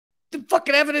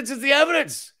fucking evidence is the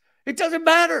evidence. It doesn't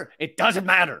matter. It doesn't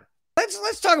matter.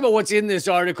 Let's talk about what's in this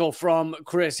article from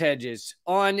Chris Hedges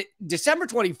on December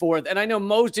 24th. And I know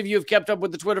most of you have kept up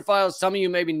with the Twitter files. Some of you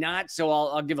maybe not. So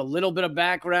I'll give a little bit of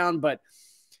background. But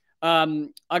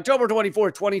October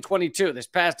 24th, 2022, this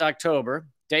past October,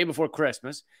 day before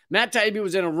Christmas, Matt Taibbi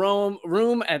was in a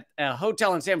room at a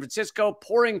hotel in San Francisco,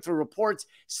 pouring through reports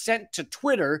sent to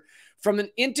Twitter from an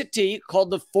entity called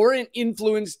the Foreign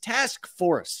Influence Task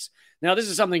Force. Now, this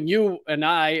is something you and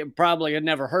I probably had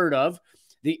never heard of.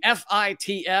 The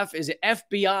FITF is an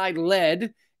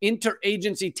FBI-led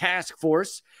interagency task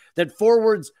force that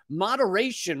forwards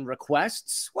moderation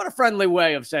requests. What a friendly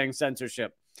way of saying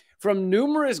censorship. From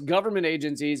numerous government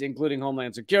agencies, including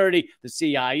Homeland Security, the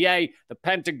CIA, the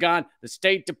Pentagon, the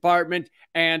State Department,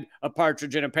 and a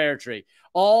partridge in a pear tree,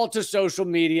 all to social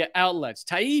media outlets.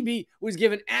 Taibbi was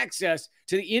given access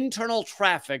to the internal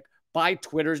traffic by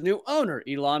Twitter's new owner,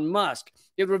 Elon Musk.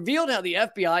 It revealed how the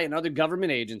FBI and other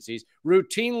government agencies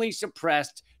routinely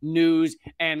suppressed news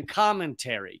and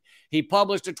commentary. He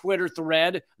published a Twitter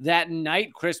thread that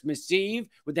night, Christmas Eve,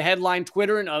 with the headline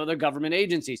Twitter and other government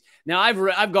agencies. Now,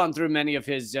 I've gone through many of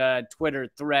his Twitter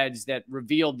threads that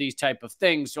revealed these type of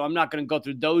things, so I'm not going to go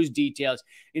through those details.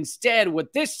 Instead,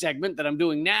 what this segment that I'm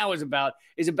doing now is about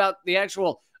the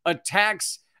actual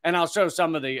attacks. And I'll show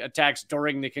some of the attacks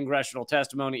during the congressional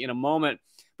testimony in a moment.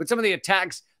 But some of the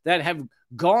attacks that have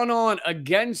gone on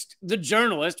against the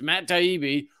journalist, Matt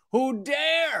Taibbi, who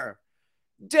dare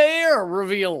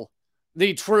reveal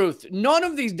the truth. None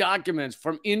of these documents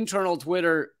from internal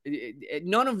Twitter,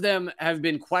 none of them have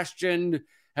been questioned.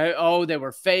 Oh, they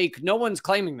were fake. No one's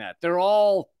claiming that. They're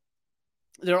all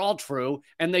true.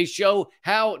 And they show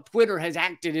how Twitter has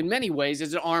acted in many ways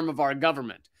as an arm of our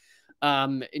government.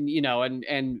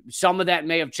 And some of that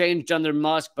may have changed under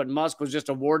Musk, but Musk was just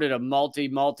awarded a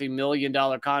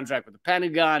multi-million-dollar contract with the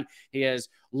Pentagon. He has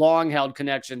long held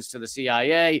connections to the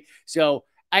CIA. So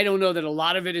I don't know that a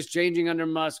lot of it is changing under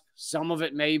Musk. Some of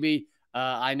it maybe.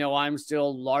 I know I'm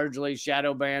still largely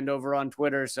shadow banned over on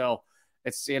Twitter. So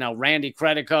it's, Randy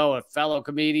Credico, a fellow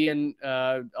comedian,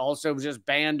 also just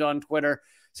banned on Twitter.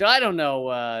 So I don't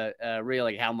know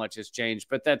really how much has changed,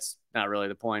 but that's not really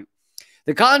the point.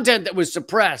 The content that was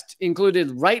suppressed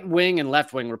included right-wing and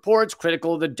left-wing reports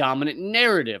critical of the dominant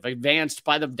narrative advanced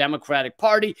by the Democratic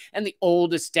Party and the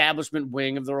old establishment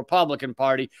wing of the Republican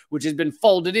Party, which has been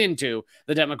folded into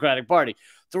the Democratic Party.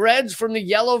 Threads from the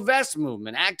Yellow Vest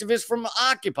movement, activists from the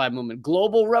Occupy movement,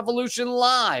 Global Revolution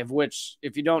Live, which,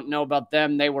 if you don't know about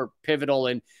them, they were pivotal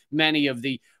in many of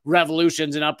the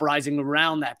revolutions and uprising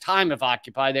around that time of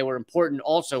Occupy. They were important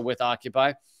also with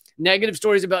Occupy. Negative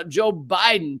stories about Joe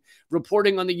Biden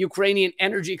reporting on the Ukrainian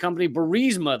energy company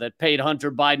Burisma that paid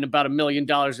Hunter Biden about $1 million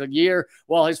a year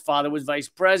while his father was vice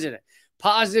president.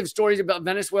 Positive stories about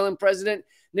Venezuelan President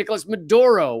Nicolas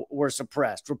Maduro were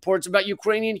suppressed. Reports about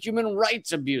Ukrainian human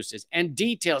rights abuses and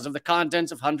details of the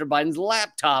contents of Hunter Biden's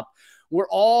laptop were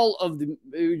all of the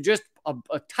just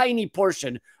a tiny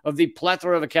portion of the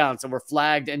plethora of accounts that were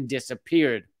flagged and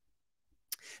disappeared.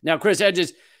 Now, Chris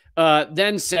Hedges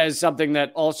then says something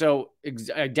that also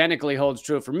identically holds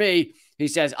true for me. He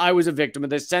says, I was a victim of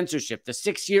this censorship. The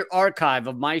 6-year archive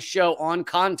of my show On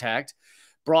Contact,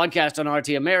 broadcast on RT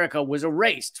America, was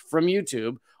erased from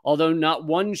YouTube, although not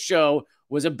one show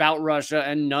was about Russia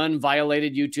and none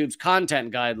violated YouTube's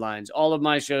content guidelines. All of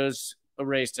my shows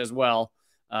erased as well.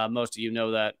 Most of you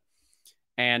know that.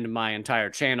 And my entire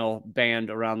channel banned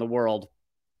around the world.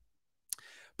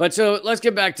 But so let's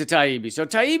get back to Taibbi. So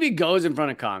Taibbi goes in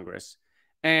front of Congress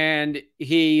and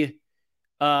he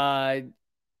tells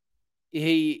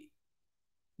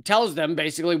them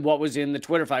basically what was in the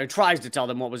Twitter file. He tries to tell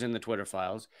them what was in the Twitter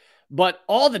files. But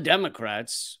all the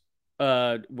Democrats,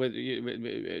 to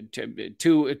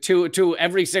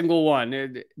every single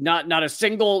one, not a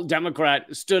single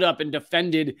Democrat stood up and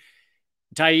defended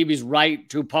Taibbi's right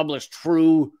to publish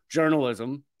true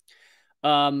journalism.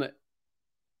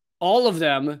 All of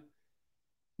them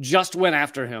just went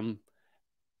after him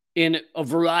in a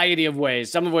variety of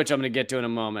ways, some of which I'm going to get to in a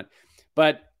moment.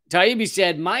 But Taibbi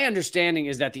said, my understanding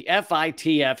is that the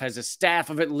FITF has a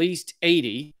staff of at least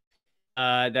 80.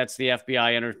 That's the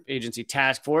FBI Interagency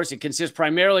Task Force. It consists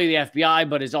primarily of the FBI,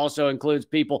 but it also includes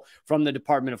people from the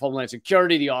Department of Homeland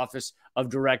Security, the Office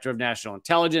of Director of National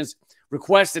Intelligence.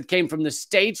 Requests that came from the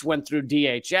states went through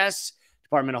DHS,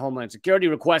 Department of Homeland Security.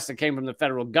 Requests that came from the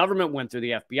federal government went through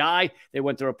the FBI. They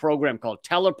went through a program called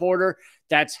Teleporter.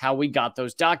 That's how we got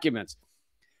those documents.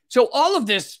 So all of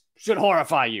this should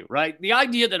horrify you, right? The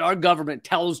idea that our government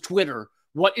tells Twitter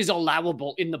what is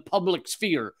allowable in the public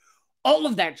sphere, all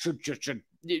of that should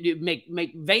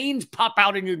make veins pop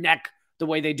out in your neck the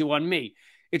way they do on me.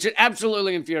 It should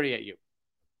absolutely infuriate you.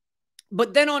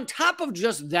 But then on top of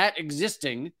just that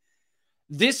existing,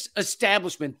 this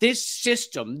establishment, this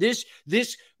system, this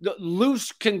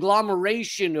loose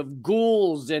conglomeration of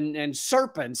ghouls and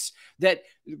serpents that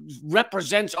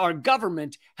represents our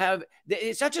government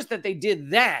it's not just that they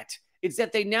did that, it's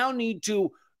that they now need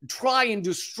to try and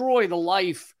destroy the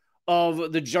life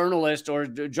of the journalist or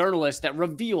journalists that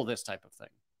reveal this type of thing.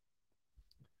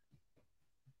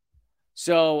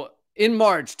 So in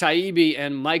March, Taibbi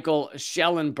and Michael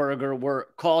Schellenberger were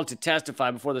called to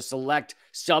testify before the Select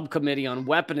Subcommittee on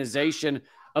Weaponization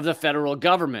of the federal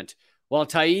government. While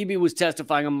Taibbi was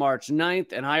testifying on March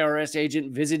 9th, an IRS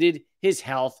agent visited his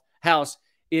house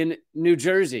in New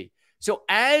Jersey. So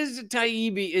as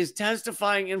Taibbi is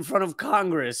testifying in front of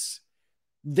Congress,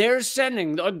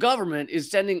 the government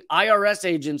is sending IRS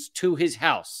agents to his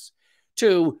house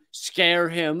to scare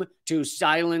him, to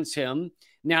silence him,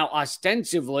 now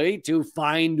ostensibly to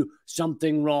find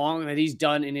something wrong that he's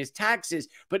done in his taxes.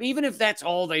 But even if that's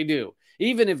all they do,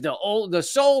 even if the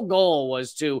sole goal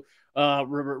was to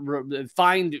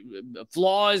find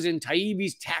flaws in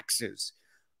Taibbi's taxes,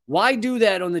 why do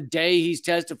that on the day he's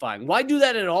testifying? Why do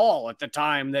that at all at the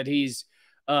time that he's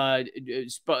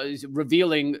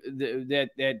revealing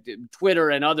that Twitter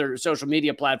and other social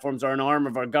media platforms are an arm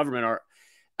of our government?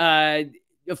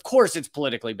 Of course it's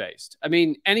politically based. I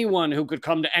mean, anyone who could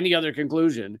come to any other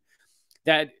conclusion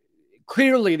that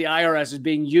clearly the IRS is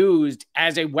being used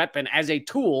as a weapon, as a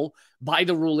tool by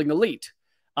the ruling elite.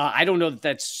 I don't know that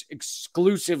that's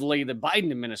exclusively the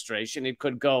Biden administration. It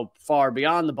could go far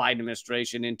beyond the Biden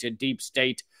administration into deep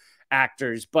state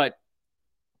actors, but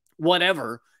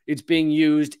whatever, it's being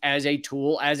used as a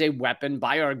tool, as a weapon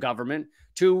by our government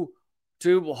to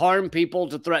harm people,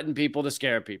 to threaten people, to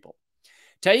scare people.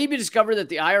 Taibbi discovered that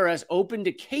the IRS opened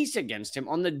a case against him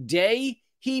on the day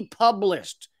he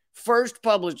first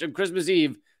published on Christmas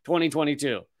Eve,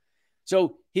 2022.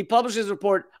 So he publishes his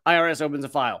report, IRS opens a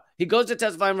file. He goes to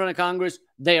testify in front of Congress,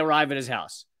 they arrive at his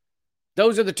house.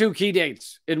 Those are the two key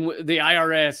dates in the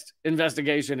IRS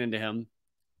investigation into him.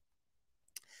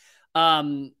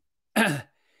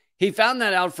 He found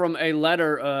that out from a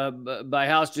letter by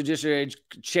House Judiciary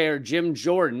Chair Jim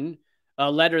Jordan, a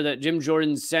letter that Jim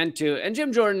Jordan sent to, and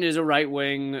Jim Jordan is a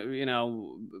right-wing,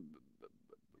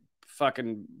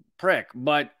 fucking prick.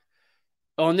 But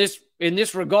in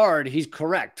this regard, he's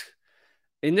correct.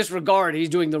 In this regard, he's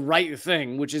doing the right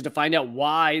thing, which is to find out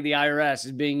why the IRS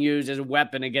is being used as a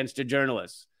weapon against a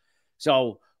journalist.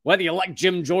 So whether you like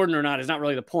Jim Jordan or not is not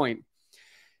really the point.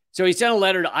 So he sent a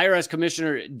letter to IRS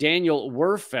Commissioner Daniel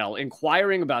Werfel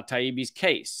inquiring about Taibbi's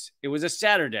case. It was a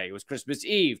Saturday. It was Christmas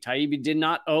Eve. Taibbi did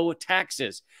not owe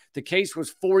taxes. The case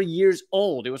was 4 years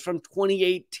old. It was from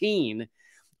 2018.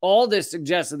 All this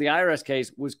suggests that the IRS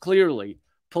case was clearly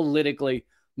politically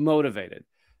motivated.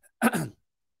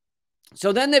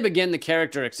 So then they begin the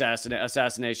character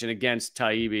assassination against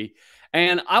Taibbi.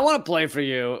 And I want to play for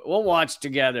you. We'll watch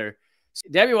together.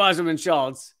 Debbie Wasserman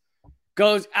Schultz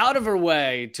goes out of her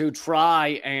way to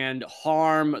try and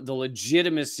harm the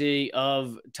legitimacy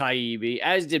of Taibbi,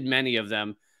 as did many of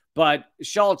them. But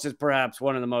Schultz is perhaps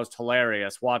one of the most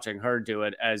hilarious, watching her do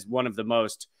it as one of the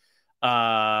most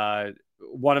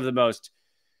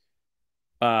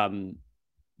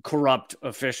corrupt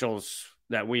officials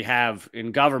that we have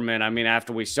in government. I mean,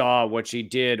 after we saw what she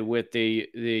did with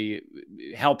the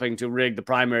helping to rig the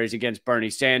primaries against Bernie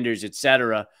Sanders,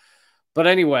 etc. But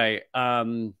anyway,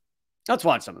 let's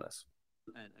watch some of this.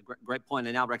 And a great point.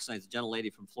 I now recognize the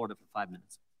gentlelady from Florida for 5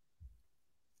 minutes.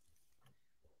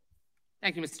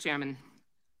 Thank you, Mr. Chairman.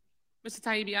 Mr.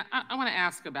 Taibbi, I want to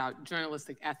ask about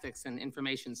journalistic ethics and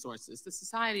information sources. The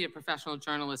Society of Professional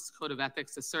Journalists Code of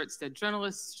Ethics asserts that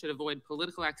journalists should avoid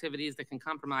political activities that can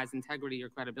compromise integrity or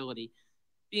credibility.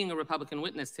 Being a Republican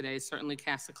witness today certainly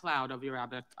casts a cloud over your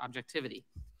objectivity.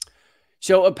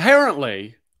 So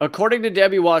apparently, according to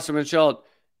Debbie Wasserman Schultz,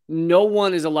 no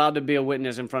one is allowed to be a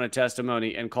witness in front of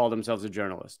testimony and call themselves a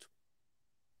journalist.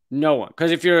 No one.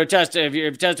 Because if you're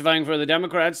testifying for the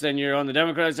Democrats, then you're on the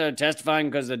Democrats side testifying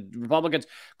because the Republicans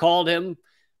called him.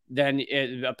 Then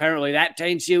apparently that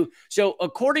taints you. So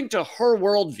according to her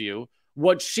worldview,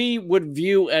 what she would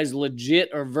view as legit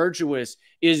or virtuous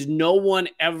is no one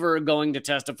ever going to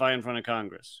testify in front of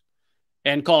Congress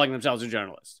and calling themselves a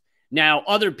journalist. Now,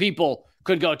 other people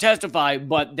could go testify,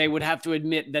 but they would have to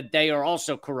admit that they are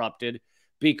also corrupted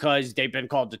because they've been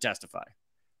called to testify.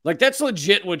 Like, that's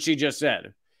legit what she just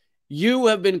said. You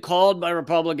have been called by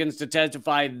Republicans to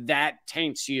testify. That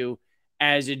taints you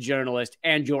as a journalist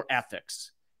and your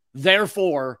ethics.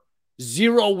 Therefore,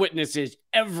 zero witnesses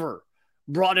ever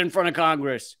brought in front of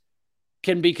Congress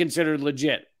can be considered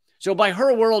legit. So by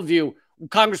her worldview,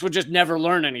 Congress would just never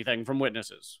learn anything from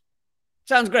witnesses.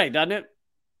 Sounds great, doesn't it?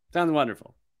 Sounds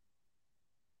wonderful.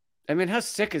 I mean, how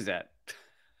sick is that?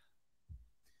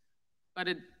 But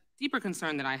a deeper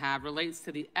concern that I have relates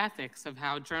to the ethics of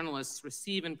how journalists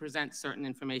receive and present certain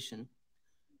information.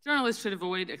 Journalists should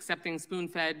avoid accepting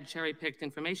spoon-fed, cherry-picked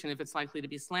information if it's likely to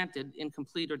be slanted,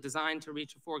 incomplete, or designed to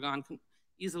reach a foregone,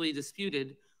 easily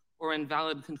disputed, or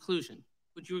invalid conclusion.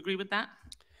 Would you agree with that?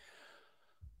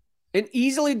 An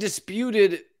easily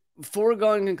disputed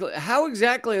foregone conclusion. How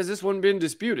exactly has this one been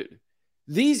disputed?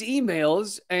 These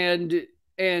emails and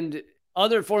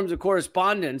other forms of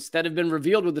correspondence that have been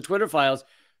revealed with the Twitter files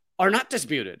are not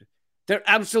disputed. They're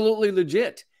absolutely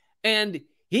legit. And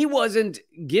he wasn't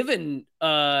given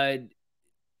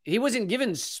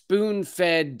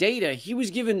spoon-fed data. He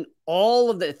was given all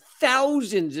of the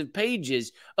thousands of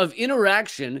pages of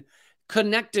interaction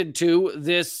connected to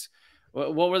this.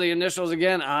 What were the initials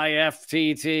again?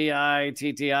 IFTTITTI,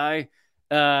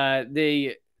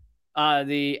 the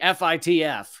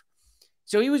FITF.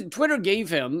 So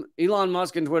Elon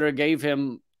Musk and Twitter gave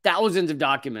him thousands of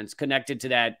documents connected to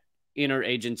that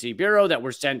interagency bureau that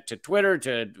were sent to Twitter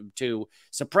to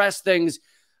suppress things.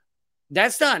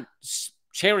 That's not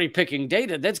cherry picking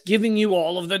data. That's giving you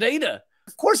all of the data.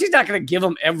 Of course, he's not going to give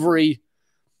them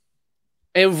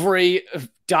every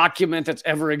document that's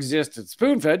ever existed.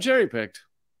 Spoon-fed, cherry-picked.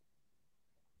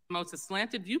 Promotes a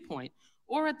slanted viewpoint,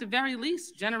 or at the very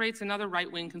least, generates another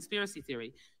right-wing conspiracy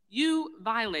theory. You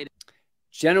violated.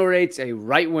 Generates a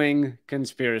right-wing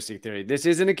conspiracy theory. This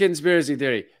isn't a conspiracy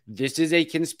theory. This is a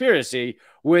conspiracy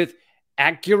with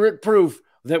accurate proof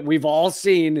that we've all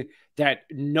seen, that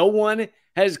no one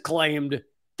has claimed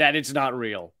that it's not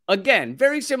real. Again,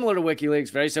 very similar to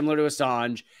WikiLeaks, very similar to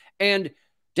Assange. And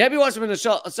Debbie Wasserman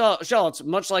Schultz,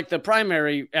 much like the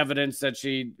primary evidence that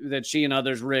she and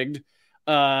others rigged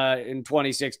in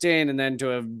 2016 and then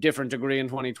to a different degree in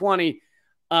 2020,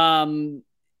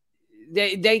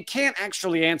 they can't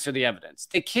actually answer the evidence.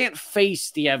 They can't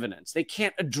face the evidence. They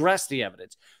can't address the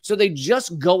evidence. So they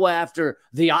just go after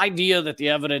the idea that the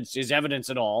evidence is evidence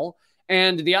at all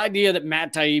and the idea that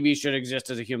Matt Taibbi should exist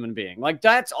as a human being. Like,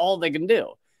 that's all they can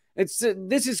do. This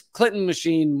is Clinton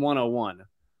Machine 101.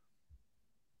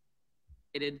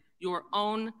 Your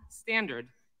own standard,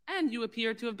 and you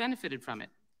appear to have benefited from it.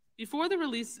 Before the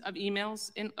release of the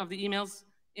emails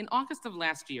in August of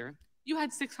last year, you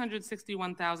had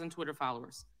 661,000 Twitter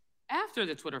followers. After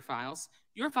the Twitter files,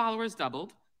 your followers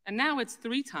doubled, and now it's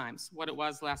 3 times what it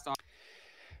was last August.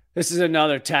 This is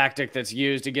another tactic that's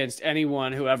used against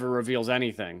anyone who ever reveals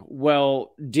anything.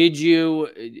 Well, did you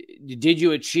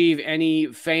achieve any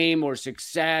fame or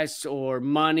success or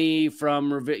money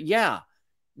from yeah.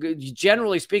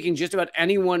 Generally speaking, just about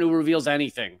anyone who reveals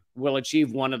anything will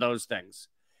achieve one of those things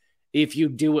if you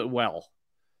do it well.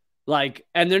 Like,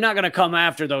 and they're not going to come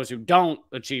after those who don't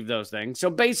achieve those things. So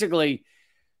basically,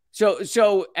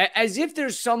 so as if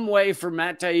there's some way for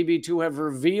Matt Taibbi to have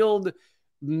revealed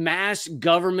mass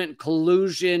government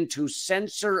collusion to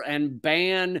censor and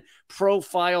ban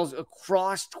profiles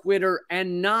across Twitter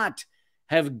and not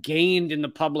have gained in the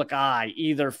public eye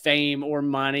either fame or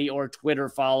money or Twitter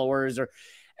followers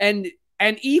and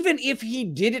even if he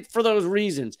did it for those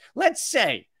reasons, let's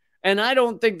say, and I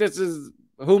don't think this is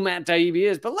who Matt Taibbi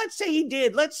is, but let's say he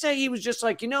did. Let's say he was just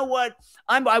like, you know what?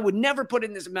 I would never put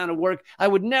in this amount of work. I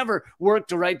would never work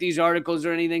to write these articles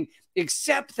or anything,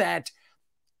 except that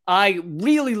I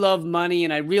really love money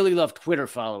and I really love Twitter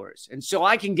followers. And so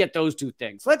I can get those two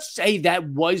things. Let's say that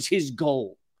was his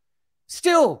goal.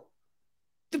 Still,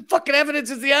 the fucking evidence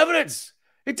is the evidence.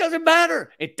 It doesn't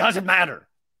matter. It doesn't matter.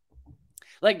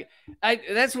 Like,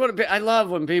 that's what I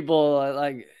love when people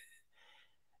like,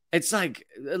 it's like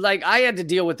I had to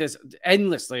deal with this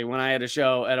endlessly when I had a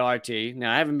show at RT.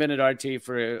 Now, I haven't been at RT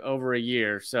for over a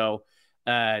year. So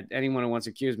anyone who wants to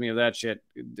accuse me of that shit,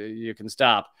 you can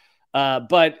stop.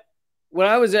 But when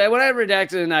I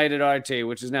redacted a night at RT,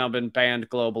 which has now been banned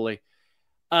globally,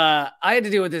 I had to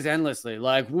deal with this endlessly.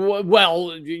 Like,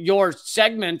 well, your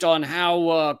segment on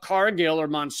how Cargill or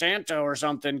Monsanto or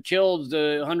something killed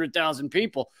 100,000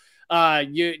 people.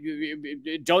 Don't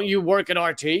you work at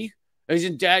RT?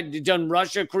 Didn't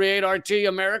Russia create RT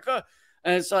America?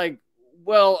 And it's like,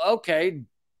 well, okay.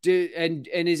 And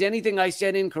is anything I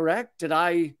said incorrect?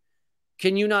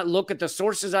 Can you not look at the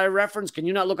sources I reference? Can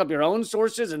you not look up your own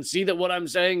sources and see that what I'm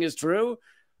saying is true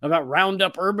about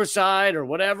Roundup herbicide or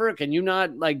whatever? Can you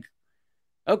not, like,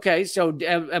 okay, so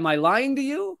am I lying to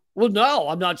you? Well, no,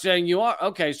 I'm not saying you are.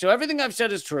 Okay, so everything I've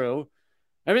said is true.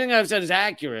 Everything I've said is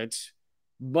accurate,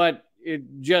 but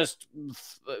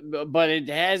but it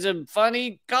has a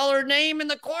funny color name in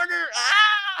the corner.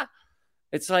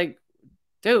 It's like,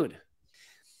 dude.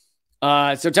 So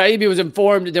Taibbi was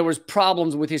informed there was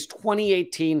problems with his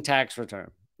 2018 tax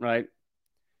return, right?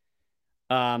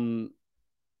 Taibbi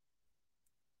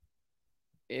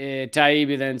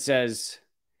then says,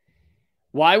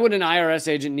 why would an IRS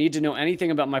agent need to know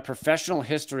anything about my professional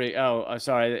history? Oh,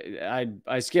 sorry.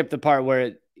 I skipped the part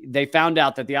where they found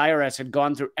out that the IRS had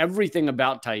gone through everything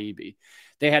about Taibbi.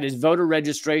 They had his voter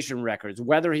registration records,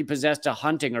 whether he possessed a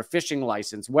hunting or fishing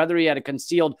license, whether he had a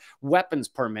concealed weapons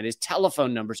permit, his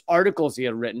telephone numbers, articles he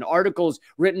had written, articles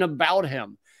written about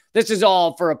him. This is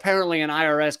all for apparently an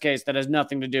IRS case that has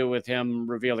nothing to do with him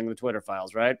revealing the Twitter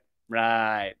files, right?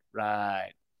 Right.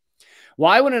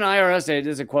 Why would an IRS agent,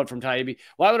 this is a quote from Taibbi,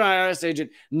 why would an IRS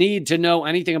agent need to know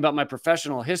anything about my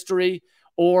professional history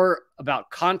or about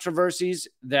controversies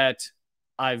that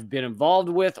I've been involved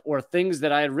with or things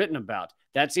that I had written about?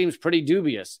 That seems pretty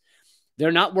dubious.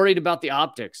 They're not worried about the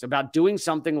optics, about doing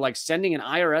something like sending an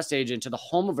IRS agent to the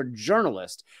home of a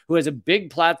journalist who has a big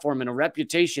platform and a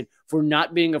reputation for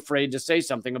not being afraid to say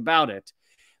something about it.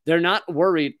 They're not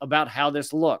worried about how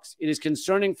this looks. It is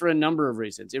concerning for a number of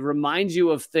reasons. It reminds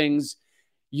you of things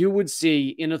you would see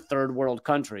in a third world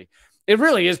country. It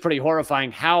really is pretty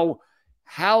horrifying how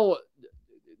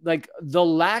like the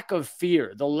lack of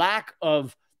fear, the lack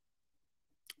of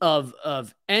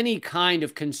any kind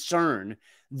of concern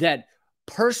that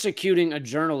persecuting a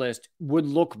journalist would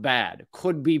look bad,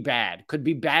 could be bad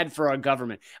for our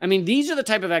government. I mean, these are the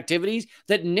type of activities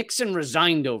that Nixon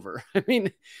resigned over. I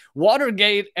mean,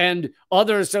 Watergate and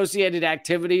other associated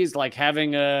activities like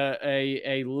having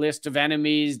a list of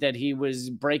enemies that he was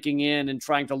breaking in and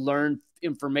trying to learn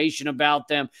information about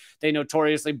them. They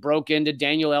notoriously broke into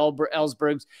Daniel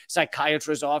Ellsberg's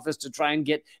psychiatrist's office to try and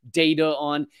get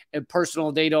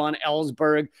personal data on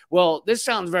Ellsberg. Well, this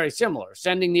sounds very similar.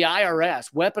 Sending the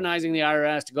IRS, weaponizing the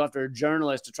IRS to go after a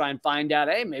journalist to try and find out,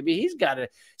 hey, maybe he's got a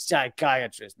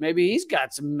psychiatrist. Maybe he's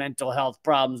got some mental health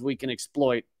problems we can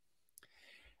exploit.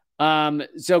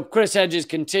 So Chris Hedges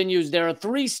continues, there are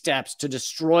 3 steps to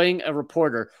destroying a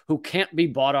reporter who can't be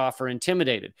bought off or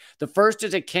intimidated. The first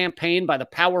is a campaign by the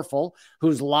powerful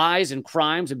whose lies and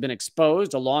crimes have been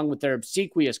exposed along with their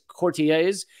obsequious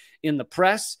courtiers in the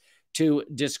press to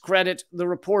discredit the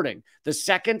reporting. The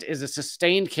second is a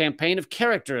sustained campaign of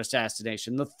character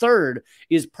assassination. The third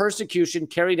is persecution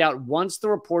carried out once the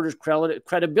reporter's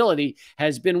credibility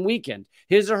has been weakened.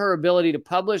 His or her ability to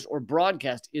publish or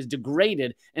broadcast is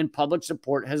degraded and public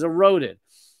support has eroded.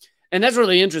 And that's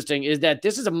really interesting, is that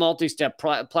this is a multi-step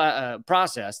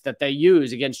process that they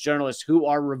use against journalists who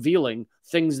are revealing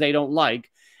things they don't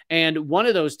like. And one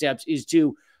of those steps is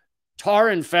to tar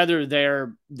and feather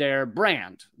their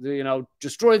brand,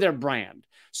 destroy their brand,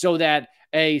 so that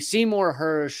a Seymour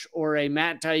Hersh or a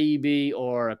Matt Taibbi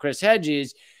or a Chris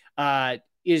Hedges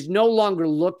is no longer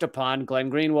looked upon,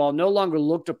 Glenn Greenwald, no longer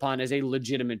looked upon as a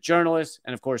legitimate journalist.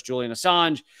 And of course, Julian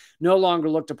Assange, no longer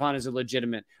looked upon as a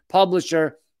legitimate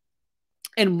publisher.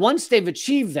 And once they've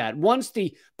achieved that, once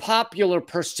the popular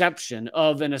perception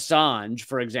of an Assange,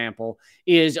 for example,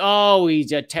 is, oh,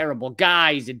 he's a terrible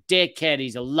guy, he's a dickhead,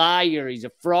 he's a liar, he's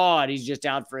a fraud, he's just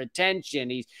out for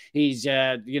attention, he's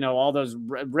all those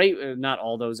rape, not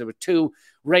all those, there were 2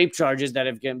 rape charges that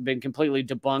have been completely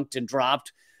debunked and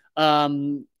dropped.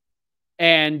 And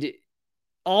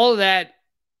all of that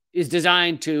is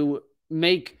designed to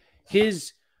make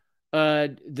his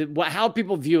how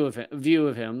people view of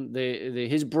him,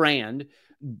 his brand,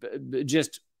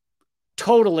 just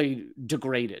totally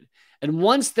degraded. And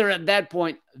once they're at that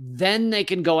point, then they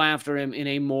can go after him in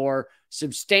a more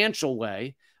substantial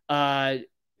way,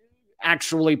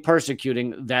 actually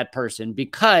persecuting that person,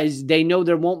 because they know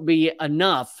there won't be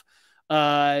enough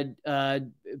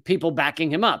people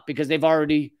backing him up, because they've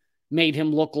already made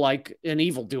him look like an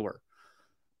evildoer,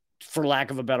 for lack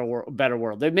of a better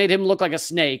word. They've made him look like a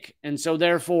snake. And so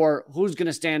therefore, who's going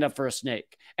to stand up for a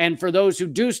snake? And for those who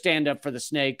do stand up for the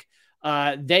snake,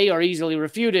 they are easily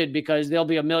refuted, because there'll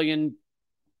be a million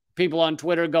people on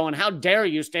Twitter going, how dare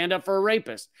you stand up for a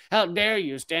rapist? How dare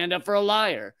you stand up for a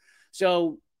liar?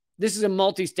 So this is a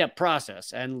multi-step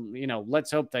process. And, let's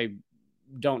hope they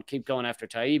don't keep going after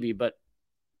Taibbi. But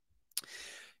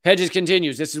Hedges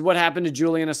continues, this is what happened to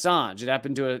Julian Assange. It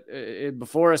happened to,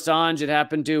 before Assange, it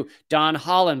happened to Don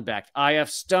Hollenbeck,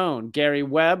 I.F. Stone, Gary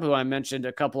Webb, who I mentioned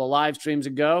a couple of live streams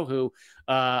ago, who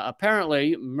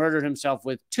apparently murdered himself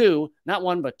with 2, not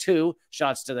 1, but 2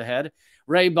 shots to the head.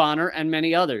 Ray Bonner, and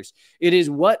many others. It is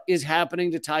what is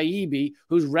happening to Taibbi,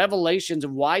 whose revelations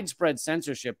of widespread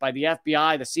censorship by the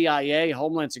FBI, the CIA,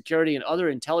 Homeland Security, and other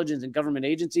intelligence and government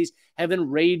agencies have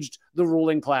enraged the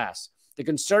ruling class. The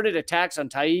concerted attacks on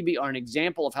Taibbi are an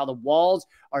example of how the walls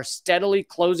are steadily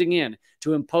closing in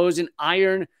to impose an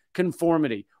iron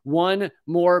conformity, one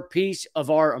more piece of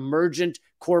our emergent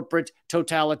corporate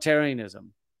totalitarianism.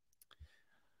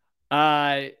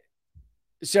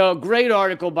 So great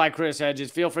article by Chris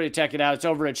Hedges. Feel free to check it out. It's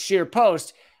over at Sheer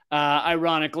Post.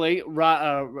 Ironically,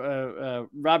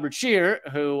 Robert Sheer,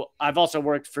 who I've also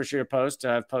worked for Sheer Post.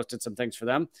 I've posted some things for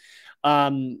them.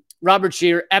 Robert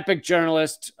Sheer, epic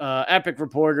journalist, epic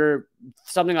reporter,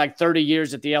 something like 30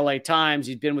 years at the LA Times.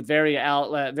 He's been with various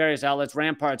outlets,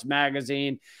 Ramparts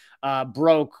Magazine,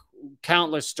 broke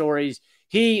countless stories.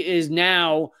 He is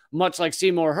now, much like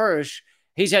Seymour Hersh,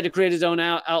 he's had to create his own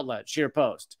outlet, Sheer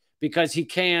Post, because he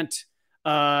can't,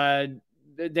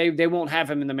 they won't have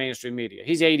him in the mainstream media.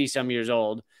 He's 80 some years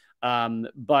old,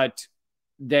 but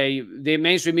the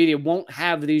mainstream media won't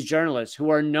have these journalists who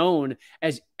are known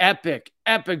as epic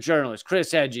journalists,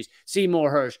 Chris Hedges,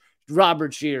 Seymour Hersh,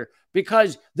 Robert Sheer,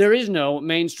 because there is no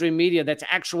mainstream media that's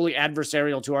actually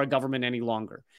adversarial to our government any longer.